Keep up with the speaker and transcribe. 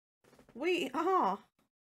We are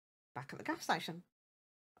back at the gas station.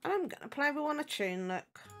 And I'm going to play everyone a tune,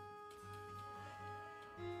 look.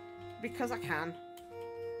 Because I can.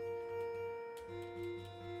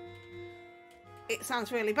 It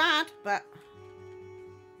sounds really bad, but...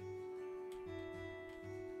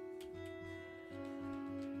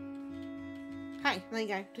 Hey, there you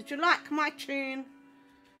go. Did you like my tune?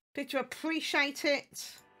 Did you appreciate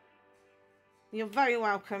it? You're very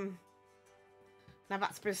welcome. Now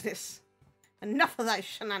back to business. Enough of those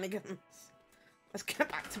shenanigans. Let's get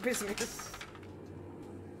back to business.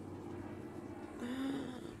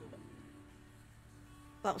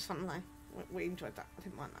 That was fun though. We enjoyed that. I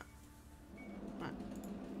didn't mind that. Right.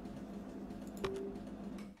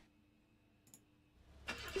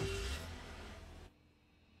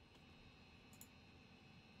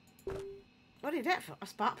 What did you get for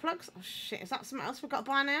spark plugs? Oh shit, is that something else we've got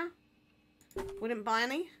to buy now? We didn't buy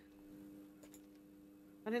any.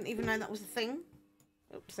 I didn't even know that was a thing.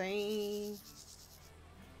 Oopsie.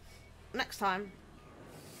 Next time.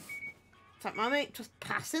 Don't mind me, just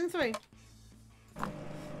passing through. Have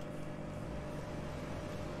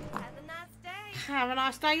a nice day. Have a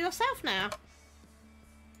nice day yourself now.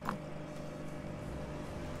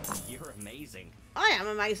 You're amazing. I am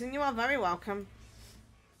amazing. You are very welcome.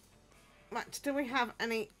 Right, do we have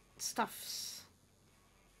any stuffs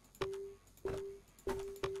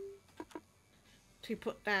to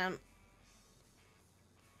put down?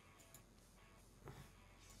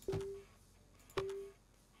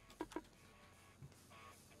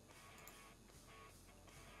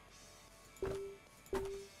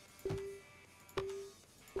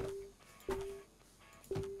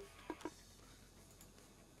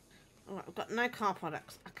 Alright, we've got no car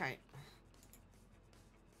products. Okay.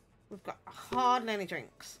 We've got hardly any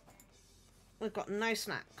drinks. We've got no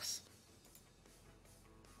snacks.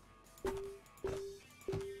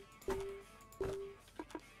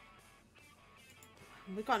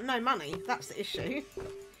 We've got no money. That's the issue.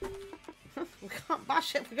 We can't buy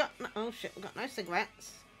shit. We got no, oh shit. We got no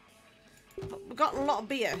cigarettes. But we got a lot of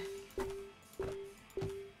beer.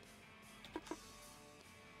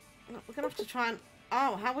 We're gonna have to try and.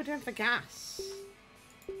 Oh, how are we doing for gas?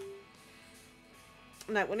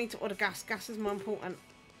 No, we need to order gas. Gas is more important.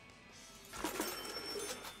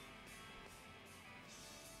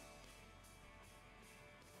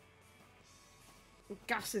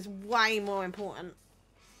 Gas is way more important.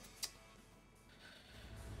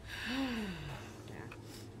 Yeah.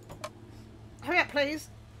 Hurry up, please.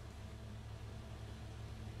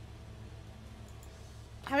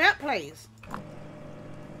 Hurry up, please.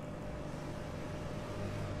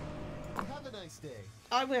 Have a nice day.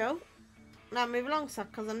 I will. Now move along, sir,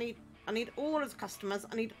 because I need all of the customers.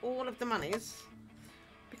 I need all of the monies.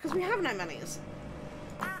 Because we have no monies.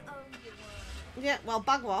 I owe you one. Yeah, well,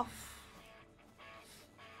 bug off.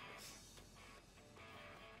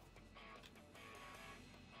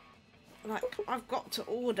 Like, I've got to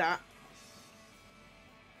order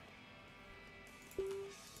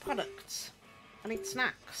products. I need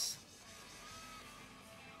snacks.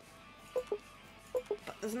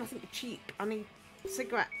 But there's nothing cheap. I need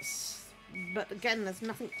cigarettes. But again, there's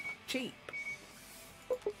nothing cheap.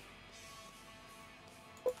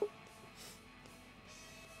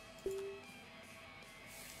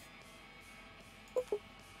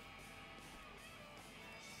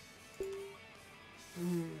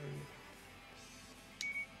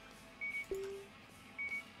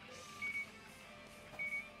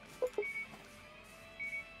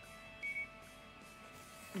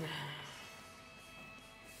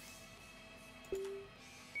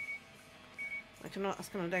 Do you know what that's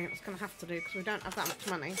going to do? It's going to have to do because we don't have that much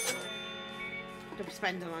money to be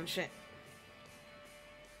spending on shit.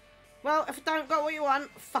 Well, if you don't got what you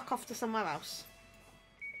want, fuck off to somewhere else.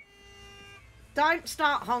 Don't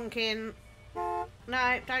start honking.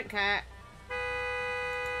 No, don't care.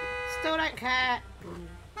 Still don't care.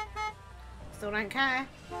 Still don't care.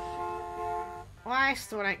 Why?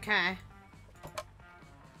 Still don't care.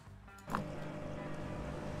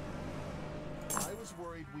 I was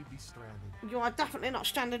worried we'd be stranded. You are definitely not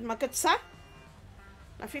stranded, my good sir.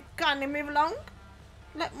 Now, if you kindly move along,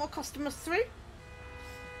 let more customers through.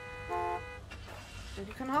 And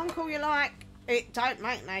you can honk all you like. It don't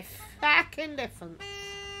make no fucking difference.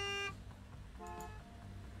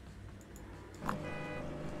 I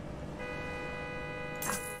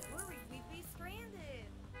was worried we'd be stranded.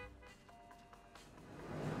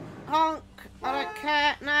 Honk. I don't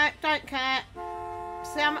care. No, don't care.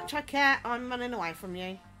 See how much I care? I'm running away from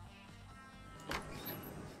you.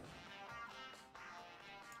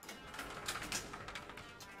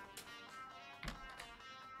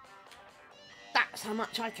 how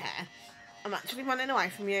much I care. I'm actually running away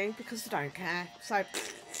from you because I don't care. So,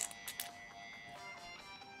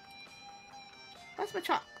 where's my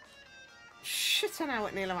truck? Shit, I know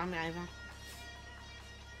it nearly ran me over.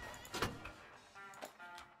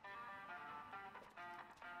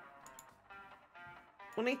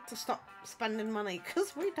 We need to stop spending money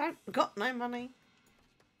because we don't got no money.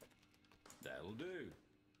 That'll do.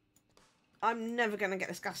 I'm never going to get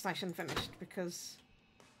this gas station finished because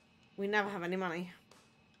we never have any money.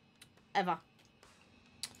 Ever.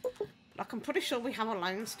 Like, I'm pretty sure we have a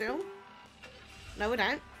loan still. No, we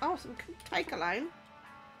don't. Oh, so we can take a loan.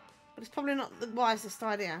 But it's probably not the wisest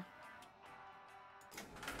idea.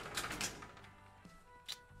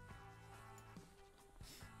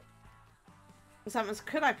 Someone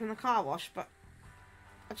could open the car wash, but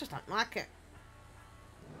I just don't like it.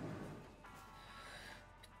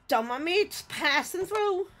 Don't mind me just passing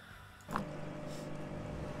through. I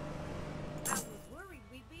was worried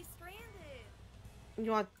we'd be stranded.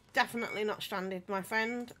 You are definitely not stranded, my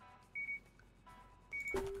friend.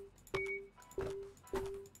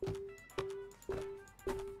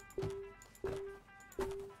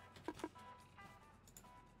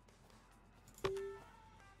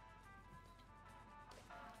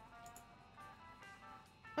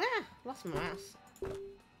 Yeah, lost my mouse.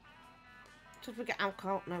 Did we get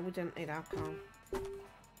alcohol? No, we didn't need alcohol.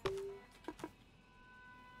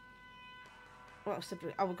 What else did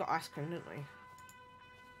we... Oh, we got ice cream, didn't we?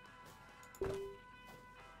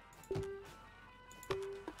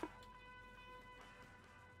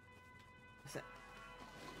 That's it.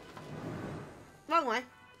 Wrong way.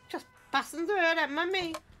 Just passing through it, don't mind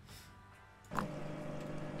me.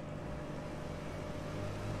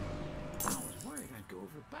 Go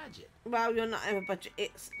over budget. Well, you're not over budget.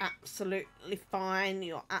 It's absolutely fine.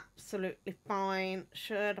 You're absolutely fine.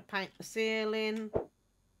 Should I paint the ceiling?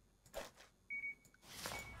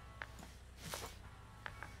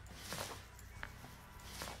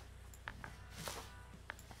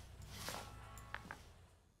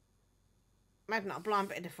 Maybe not a blind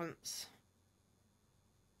bit of difference.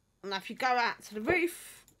 Now, if you go out to the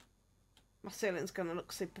roof, my ceiling's going to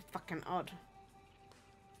look super fucking odd.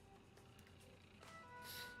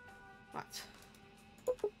 Right.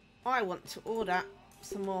 I want to order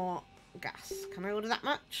some more gas. Can I order that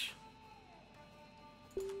much?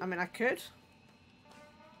 I mean, I could.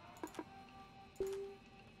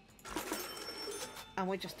 And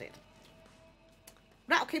we just did.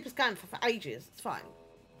 That'll keep us going for ages. It's fine.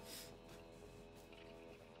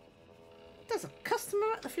 There's a customer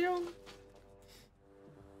at the fuel.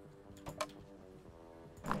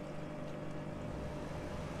 Top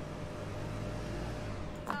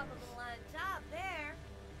of the line job there.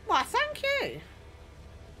 Why, thank you.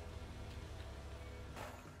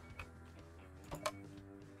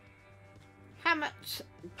 How much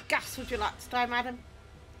gas would you like today, madam?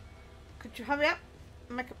 Could you hurry up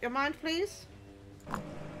and make up your mind, please?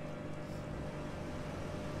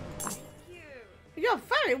 Thank you. You're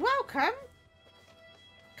very welcome.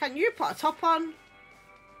 Can you put a top on?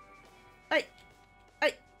 Hey.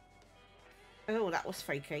 Hey. Oh, that was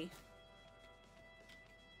freaky.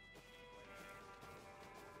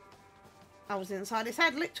 I was inside his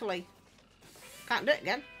head, literally. Can't do it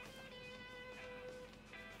again.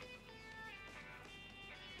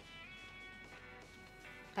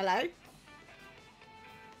 Hello?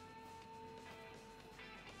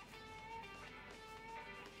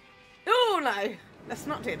 Oh, no. Let's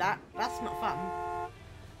not do that. That's not fun.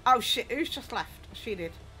 Oh, shit. Who's just left? She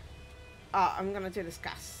did. Oh, I'm going to do this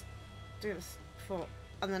gas. Do this before.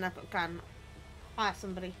 And then I've got to go and hire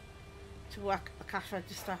somebody to work at the cash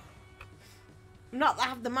register. Not that I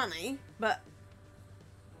have the money, but,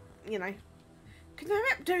 you know. Can you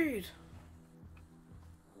hurry up, dude?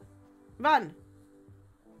 Run.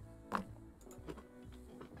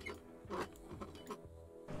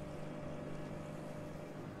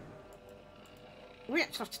 We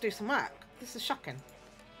actually have to do some work. This is shocking.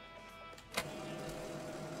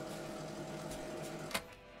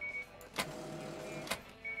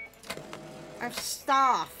 I have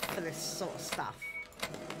staff for this sort of stuff.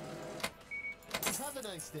 Have a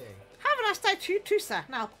nice day. Have a nice day to you too, sir.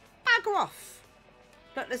 Now, bugger off.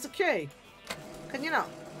 Look, there's a queue. Can you not?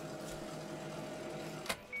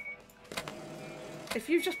 If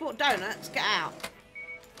you've just bought donuts, get out.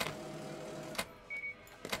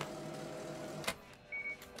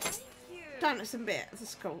 Thank you. Donuts and beer. This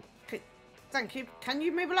is cool. Thank you. Can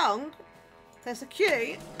you move along? There's a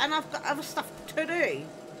queue, and I've got other stuff to do.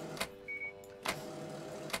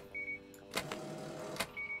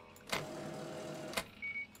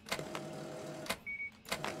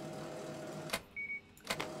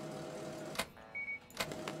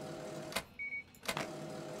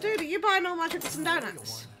 you buying all my drinks and I owe you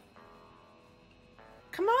donuts? one.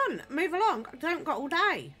 Come on, move along. I don't got all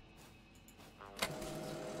day.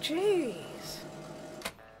 Jeez.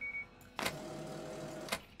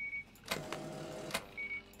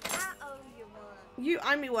 I owe you one. You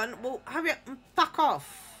owe me one. Well, hurry up and fuck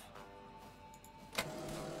off.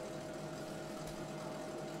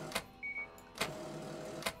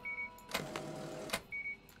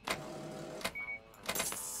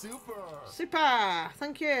 Super. Super.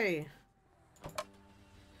 Thank you.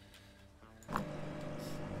 I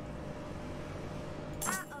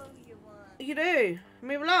owe you one. You do.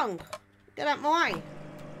 Move along. Get out my way.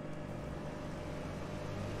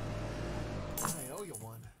 I owe you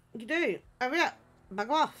one. You do. Hurry up. Bug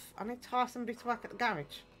off. I need to hire somebody to work at the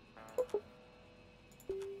garage.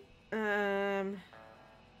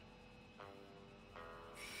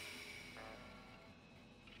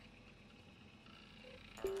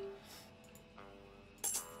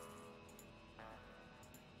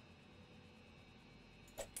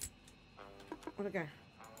 Where'd it go?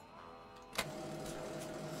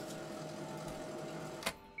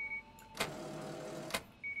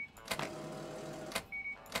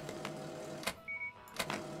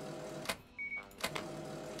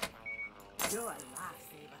 You're a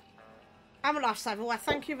lifesaver. I'm a lifesaver. Well,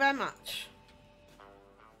 thank you very much.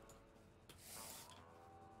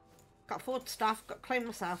 Got forward stuff. Got to clean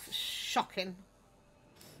myself. It's shocking.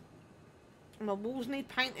 My walls need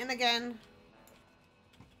painting again.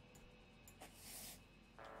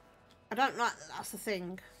 I don't like that. That's the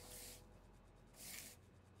thing.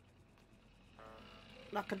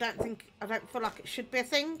 Like, I don't feel like it should be a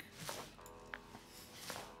thing.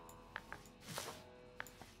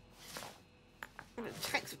 It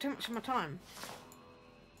takes up too much of my time.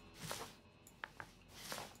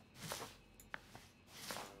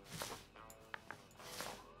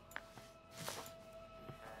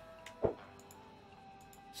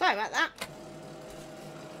 Sorry about that.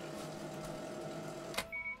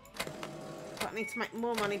 But I need to make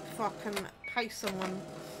more money before I can pay someone.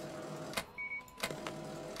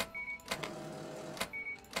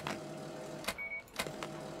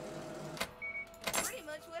 Pretty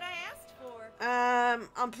much what I asked for.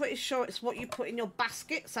 I'm pretty sure it's what you put in your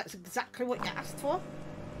basket, so it's exactly what you asked for.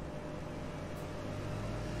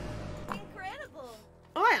 Incredible.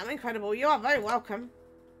 Oh, I am incredible. You are very welcome.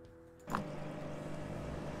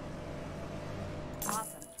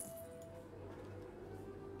 Awesome.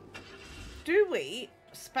 Do we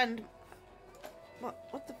spend...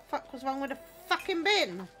 What the fuck was wrong with the fucking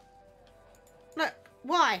bin? Look,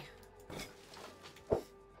 why?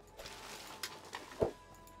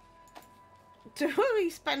 Do we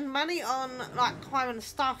spend money on, like, hiring the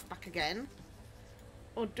staff back again?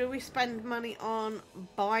 Or do we spend money on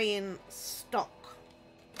buying stock?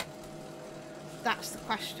 That's the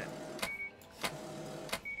question.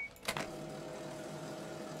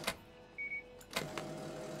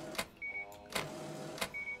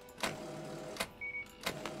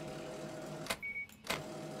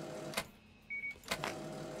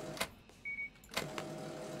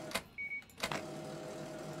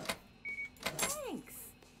 Thanks.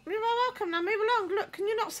 You're welcome. Now move along. Look, can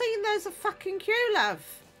you not see there's a fucking queue, love?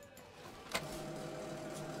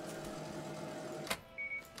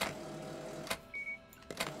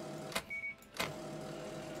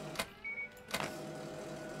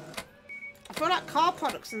 I feel like car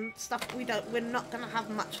products and stuff we're not gonna have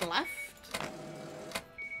much left.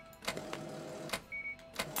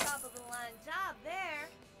 Top of the line job there.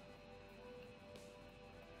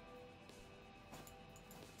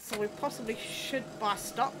 So we possibly should buy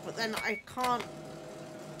stock, but then I can't.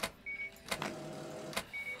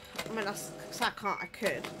 I mean, I say I can't, I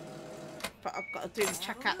could. But I've got to do the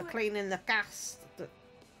checkout, the cleaning, the gas.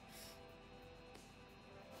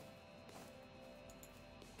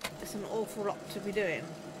 It's an awful lot to be doing.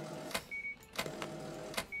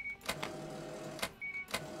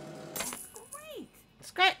 That's great.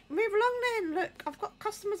 It's great. Move along then. Look, I've got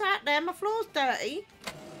customers out there. My floor's dirty.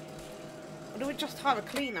 Or do we just hire a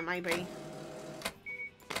cleaner, maybe?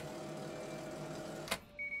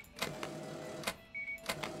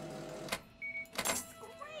 That's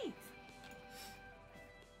great.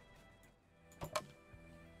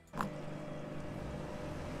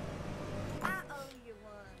 I owe you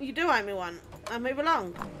one. You do owe me one. I'll move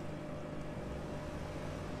along.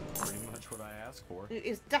 Pretty much what I asked for. It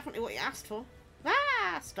is definitely what you asked for.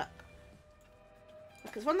 Ah, stuck.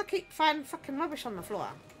 Because when they keep finding fucking rubbish on the floor.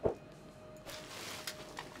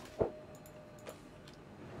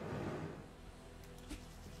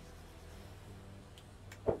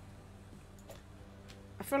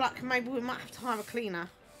 I feel like maybe we might have to hire a cleaner.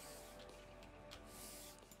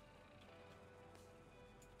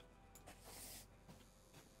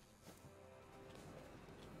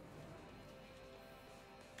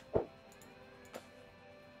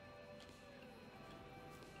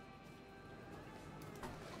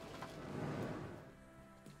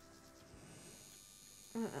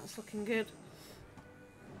 Oh, that's looking good.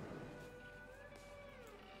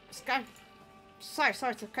 Let's go. So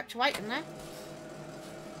sorry to have kept you waiting there.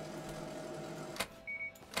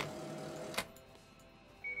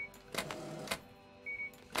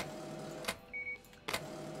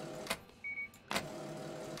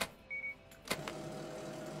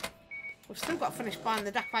 We've still got to finish buying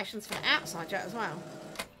the decorations for the outside yet as well.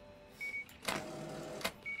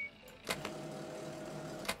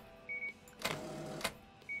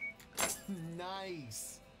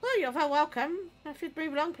 Nice. Oh, you're very welcome. If you'd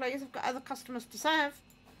move along, please. I've got other customers to serve.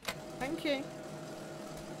 Thank you.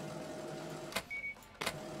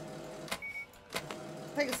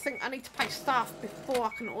 I think I need to pay staff before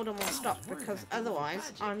I can order more stock, because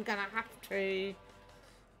otherwise I'm going to have to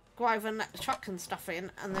go over and let the truck and stuff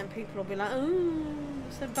in, and then people will be like, oh,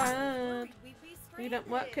 so bad. You don't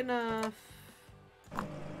work enough.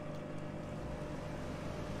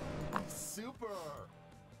 Super.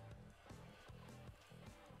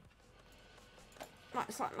 Like,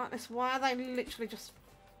 it's like this. Why are they literally just...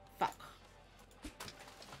 Fuck.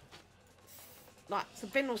 Like, the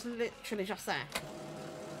bin was literally just there.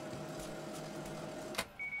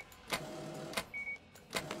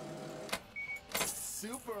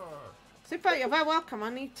 Super. Super, you're very welcome. I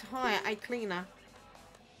need to hire a cleaner.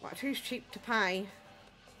 Right, who's cheap to pay?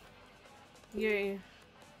 You.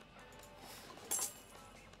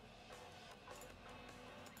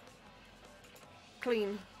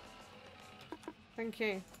 Clean. Thank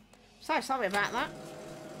you. So sorry about that.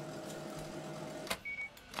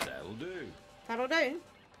 That'll do. That'll do.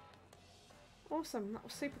 Awesome. That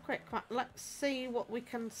was super quick. Right, let's see what we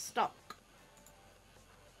can stock.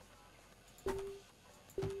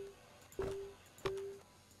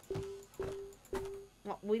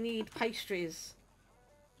 What we need pastries.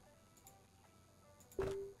 We're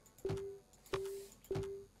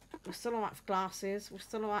still alright for glasses. We're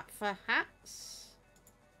still alright for hats.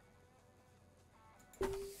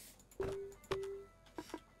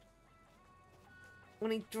 We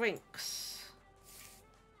need drinks.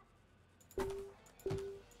 Could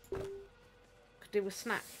do with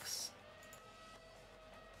snacks.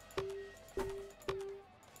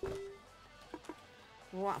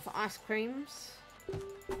 We're alright for ice creams.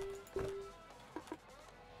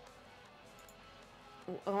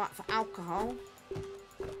 Alright for alcohol.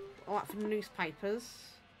 Alright for newspapers.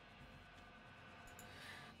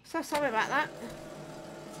 So sorry about that.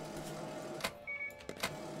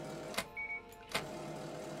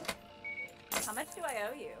 How much do I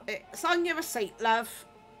owe you? It's on your receipt, love.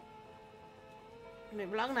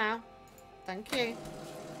 Move along now. Thank you.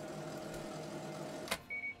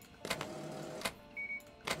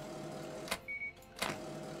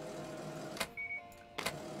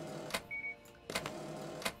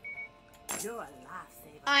 You're a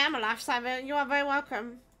lifesaver. I am a lifesaver. You are very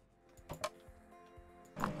welcome.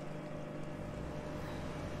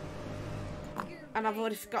 And I've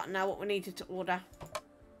already forgotten now what we needed to order.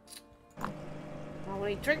 Well, we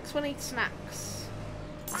need drinks, we need snacks.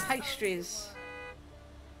 Pastries.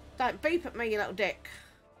 Don't beep at me, you little dick.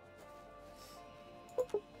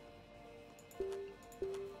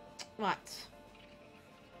 Right.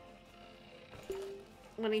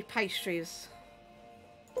 We need pastries.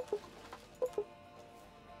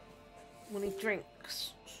 We need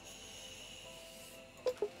drinks.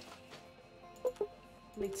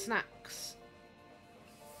 We need snacks.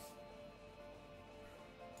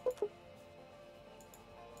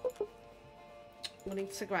 We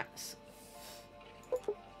need cigarettes.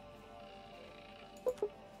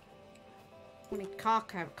 We need car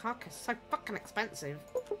care. Car care is so fucking expensive.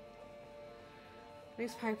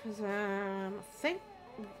 Newspapers, I think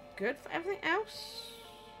we're good for everything else.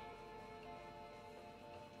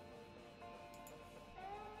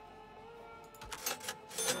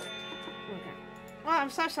 Okay. Well, I'm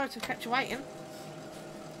so sorry to have kept you waiting.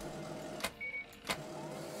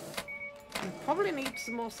 We probably need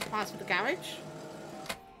some more supplies for the garage.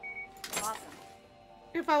 Awesome.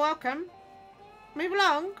 You're very welcome. Move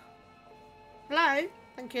along. Hello.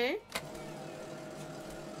 Thank you.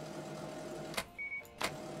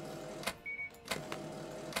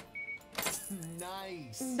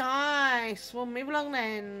 Nice. Nice. Well, move along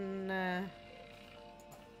then.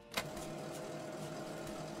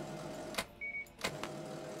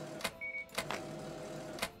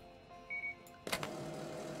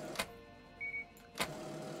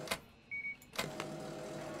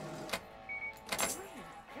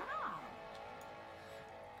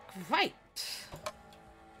 Great.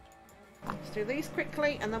 Let's do these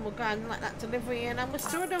quickly, and then we'll go and let that delivery in. And we're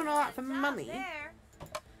still doing all right for money. There.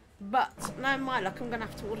 But, no, my luck, I'm going to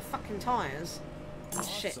have to order fucking tyres.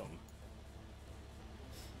 Shit. Awesome.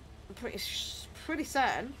 I'm pretty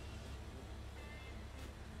certain.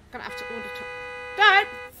 Gonna have to order to... Don't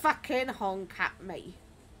fucking honk at me.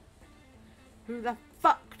 Who the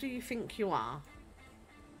fuck do you think you are?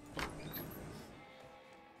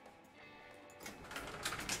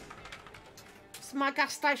 It's my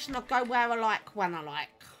gas station. I'll go where I like, when I like.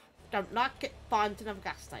 Don't like it, find another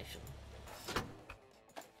gas station.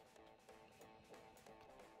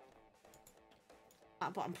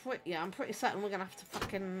 But I'm pretty certain we're gonna have to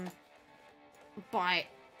fucking buy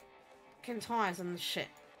fucking tyres and shit.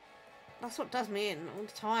 That's what does me in, all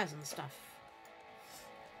the tyres and stuff.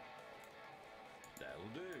 That'll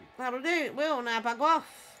do. That'll do, it will now, bug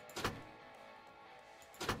off.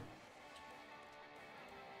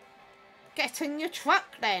 Get in your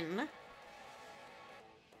truck then.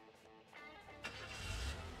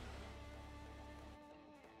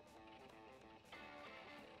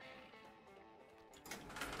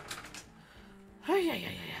 Oh, yeah.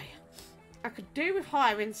 I could do with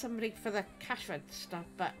hiring somebody for the cash register,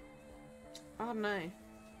 but I don't know.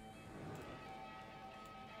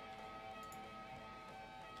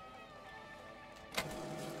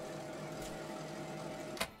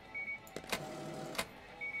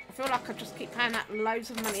 I feel like I just keep paying out loads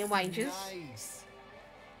of money and wages. Nice.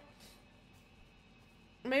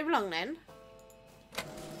 Move along then.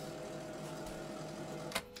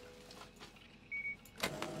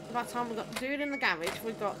 By the time we've got the dude in the garage,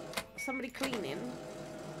 we've got somebody cleaning.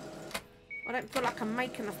 I don't feel like I'm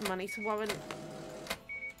making enough money to warrant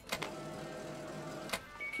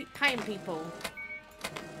keep paying people.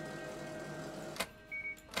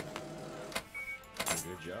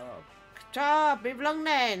 Good job. Good job. Move along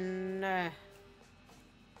then.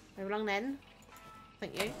 Move along then.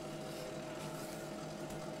 Thank you.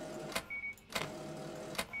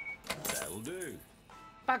 That'll do.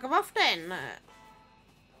 Bugger off then.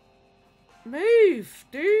 Move,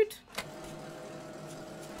 dude.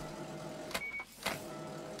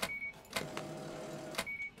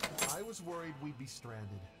 I was worried we'd be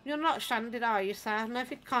stranded. You're not stranded, are you, sir? No, if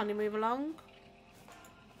you kindly move along.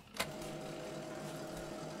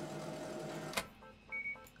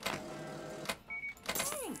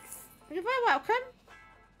 Thanks. You're very welcome.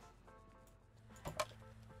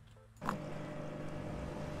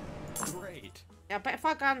 Great. Yeah, but if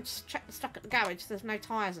I go and check the stock at the garage, there's no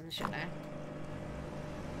tyres and shit there.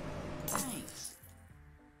 Thanks.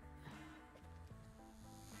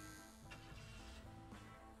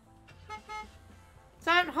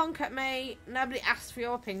 Don't honk at me. Nobody asked for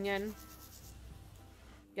your opinion.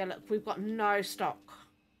 Yeah, look, we've got no stock.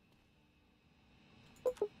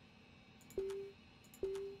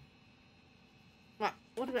 Right,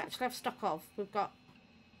 what do we actually have stock of? We've got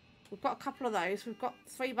a couple of those. We've got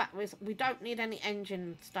 3 batteries. We don't need any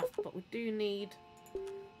engine stuff, but we do need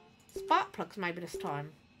spark plugs maybe this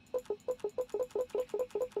time.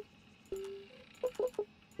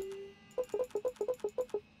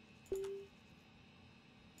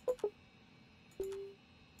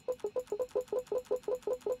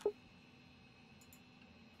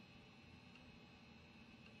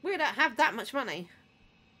 We don't have that much money.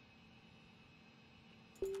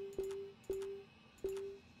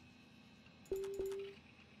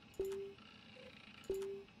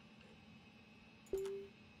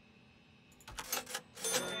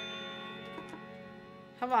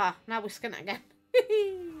 Hurrah, now we're skinning again.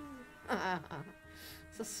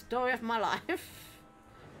 It's the story of my life.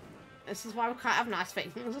 This is why we can't have nice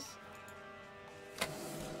things.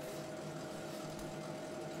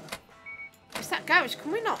 It's that garage,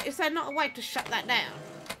 can we not? Is there not a way to shut that down?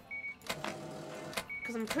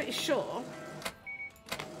 Because I'm pretty sure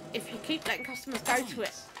if you keep letting customers go to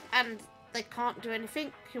it and they can't do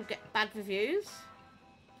anything, you'll get bad reviews.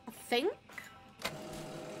 I think.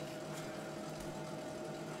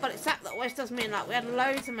 But it's that always does mean like we had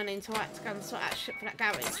loads of money into it to go and sort out shit for that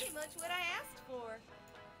garage. Pretty much what I asked for.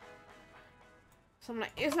 So I'm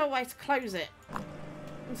like, is there a way to close it?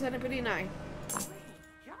 Does anybody know? Great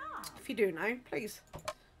job. If you do know, please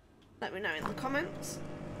let me know in the comments.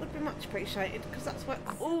 Would be much appreciated because that's where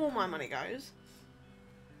all my money goes.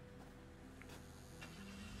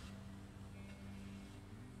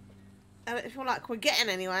 And if you're like, we're getting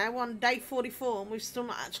anywhere, we're on day 44 and we've still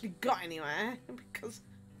not actually got anywhere because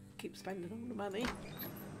I keep spending all the money.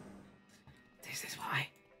 This is why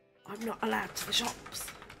I'm not allowed to the shops.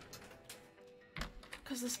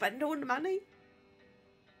 Because I spend all the money.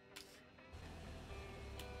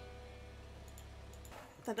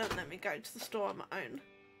 They don't let me go to the store on my own.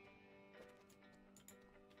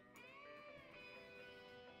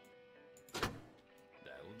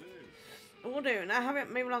 That'll do. Will do. Now have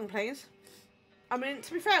it move along, please. I mean,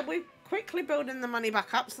 to be fair, we're quickly building the money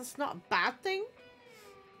back up, so that's not a bad thing.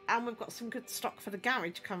 And we've got some good stock for the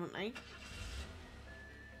garage currently.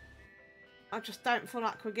 I just don't feel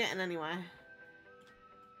like we're getting anywhere.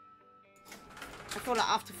 I feel like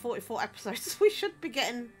after 44 episodes, we should be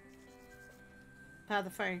getting further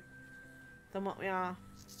through than what we are.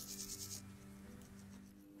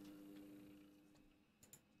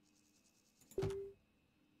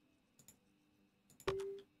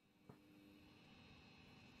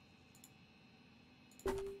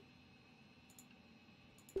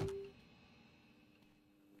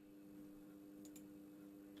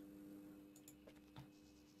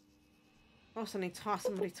 Also need to hire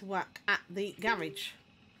somebody to work at the garage.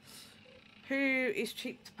 Who is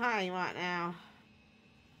cheap to pay right now?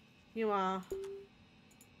 You are.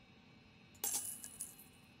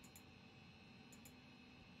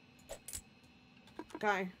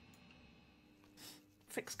 Go.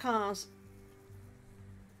 Fix cars.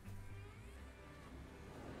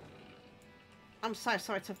 I'm so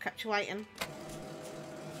sorry to have kept you waiting.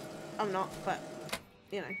 I'm not, but,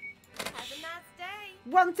 you know. Have a nice day.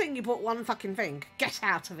 One thing, you bought one fucking thing. Get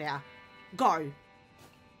out of here. Go.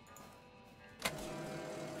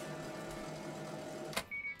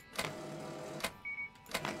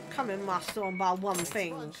 Come in my store and buy one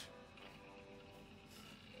thing.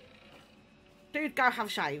 Dude, go have a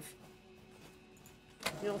shave.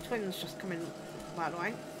 Your twins just come in, by the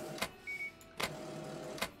way.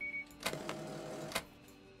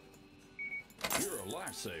 You're a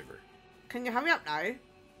lifesaver. Can you hurry up now?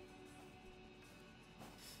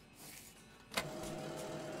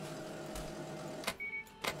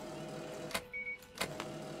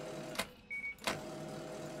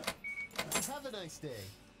 Have a nice day.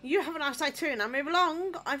 You have a nice day too. Now move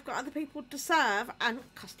along. I've got other people to serve and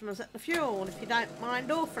customers at the fuel, if you don't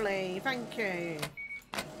mind awfully. Thank you.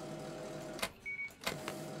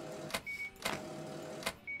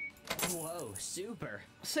 Whoa, super.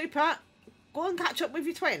 Super. Go and catch up with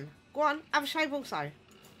your twin. Go on, have a shave also.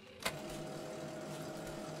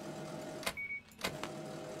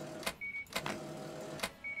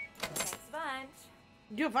 Thanks a bunch.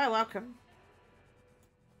 You're very welcome.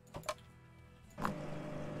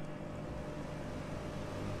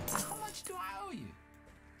 How much do I owe you?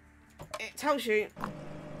 It tells you.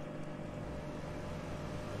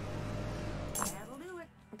 That'll do it.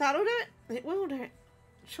 That'll do it. It will do it.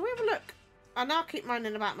 Shall we have a look? I know I keep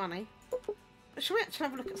moaning about money. But shall we actually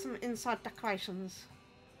have a look at some inside decorations?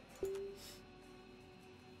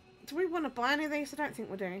 Do we want to buy any of these? I don't think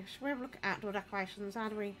we do. Shall we have a look at outdoor decorations? How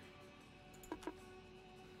do we...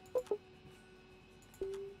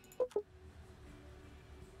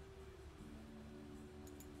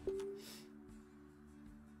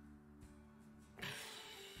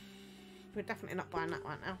 We're definitely not buying that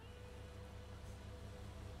right now.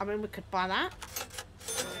 I mean, we could buy that.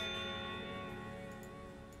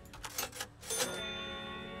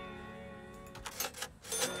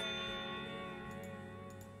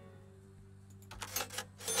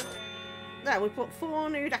 There, we put 4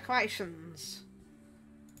 new decorations.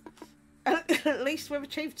 At least we've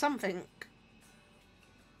achieved something.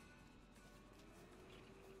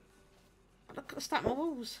 Look at the stat on my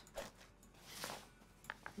walls.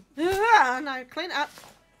 No, clean it up.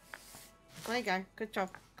 There you go. Good job.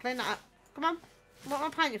 Clean that up. Come on. What am I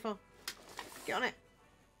paying you for? Get on it.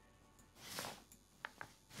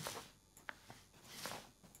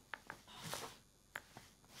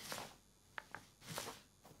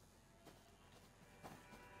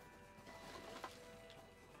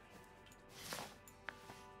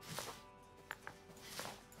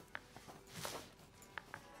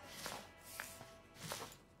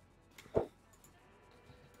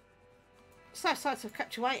 So sorry to have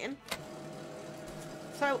kept you waiting.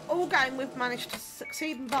 So, all game, we've managed to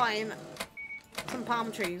succeed in buying some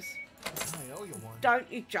palm trees. I owe you one. Don't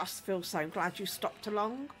you just feel so glad you stopped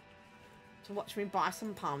along to watch me buy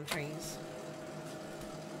some palm trees?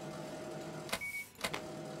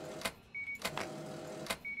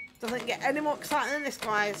 Doesn't get any more exciting than this,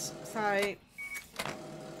 guys. So,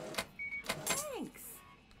 Thanks.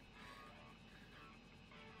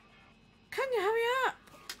 can you hurry up?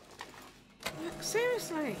 Like,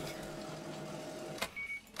 seriously.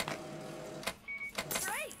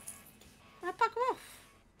 Great. Now back off.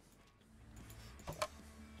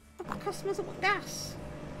 I've got customers that want gas.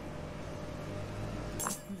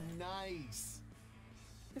 Nice.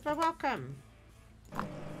 You're very welcome.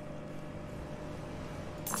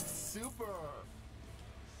 Super.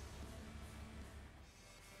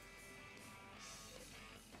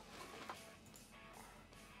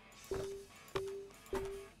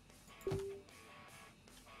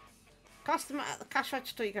 Customer at the cash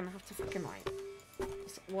register, you're going to have to fucking wait.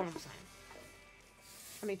 That's what I'm saying.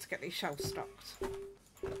 I need to get these shelves stocked.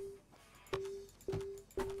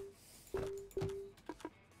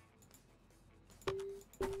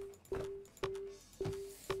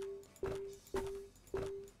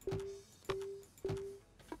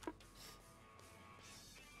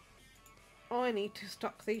 I need to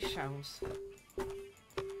stock these shelves.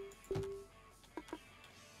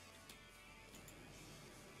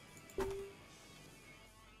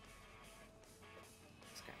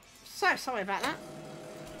 So sorry about that.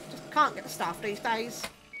 Just can't get the staff these days.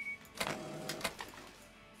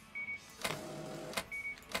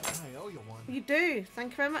 I owe you one. You do.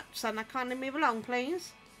 Thank you very much, son. Now kindly move along,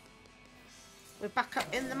 please. We're back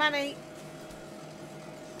up in the money.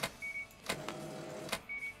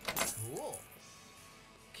 Cool.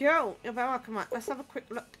 Cool. You're very welcome. Right, let's have a quick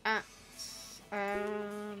look at...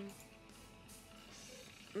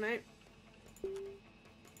 no.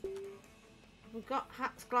 We've got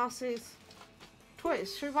hats, glasses,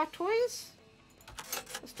 toys. Should we buy toys?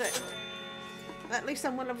 Let's do it. At least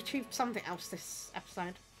then we'll have achieved something else this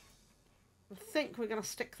episode. I think we're going to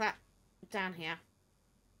stick that down here.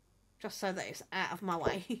 Just so that it's out of my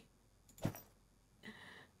way.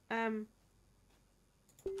 I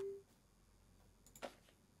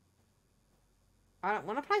don't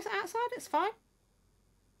want to place it outside. It's fine.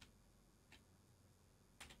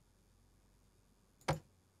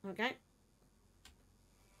 Okay.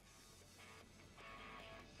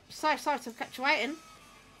 So sorry to have kept you waiting.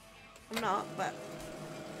 I'm not, but...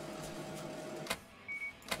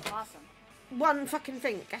 Awesome. one fucking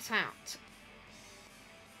thing, get out.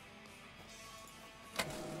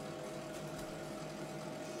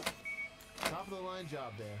 Top of the line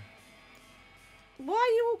job there. Why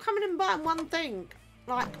are you all coming and buying one thing?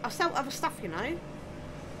 Like, I sell other stuff, you know.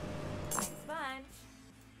 Thanks, bunch.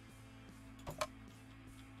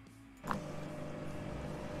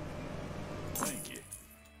 Thank you.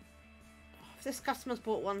 If this customer's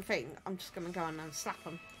bought one thing, I'm just going to go in and slap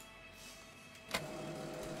them.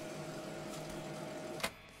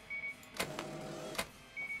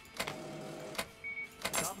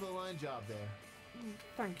 Top of the line job there.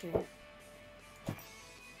 Thank you.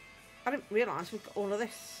 I didn't realise we've got all of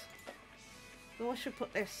this. So I should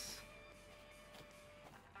put this.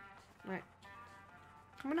 Right.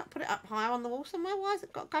 Can we not put it up higher on the wall somewhere? Why has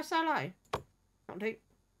it got to go so low? Not do.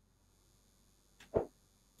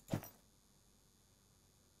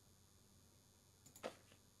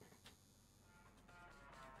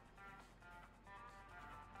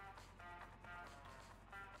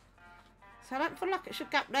 So I don't feel like it should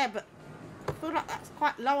go up there, but I feel like that's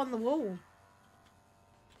quite low on the wall.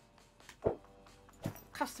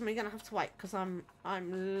 Customer, you're gonna have to wait because I'm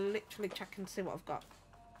literally checking to see what I've got.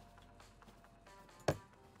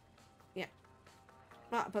 Yeah,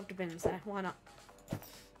 right above the bins there. Why not?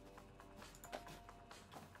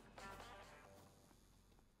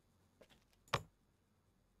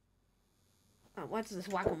 Oh, where does this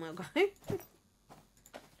wagon wheel go?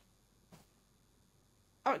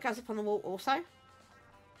 Oh, it goes up on the wall also.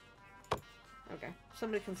 Okay,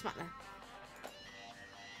 somebody can smack there.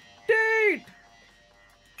 Dude!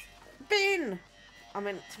 Bin! I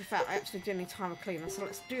mean, to be fair, I actually do need time of cleaner, so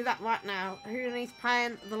let's do that right now. Who needs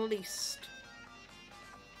paying the least?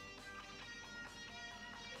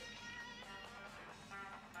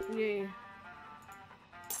 You.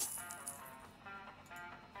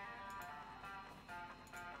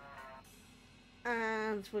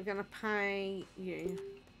 And we're going to pay you.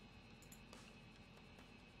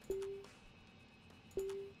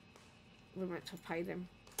 We meant to have paid him.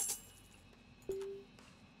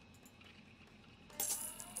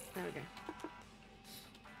 There we go.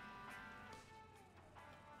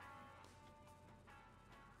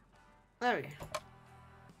 There we go.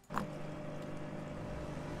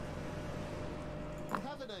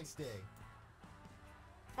 Have a nice day.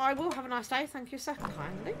 I will have a nice day. Thank you so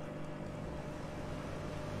kindly.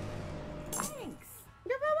 Thanks.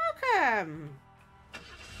 You're very welcome.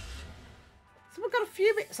 So we've got a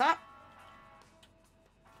few bits up.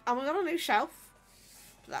 And we've got a new shelf.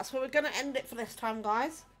 So that's where we're going to end it for this time,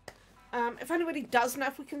 guys. If anybody does know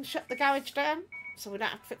if we can shut the garage down, so we don't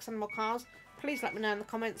have to fix any more cars, please let me know in the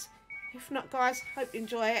comments. If not, guys, hope you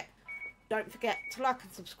enjoy it. Don't forget to like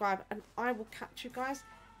and subscribe, and I will catch you guys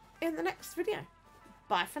in the next video.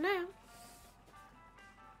 Bye for now.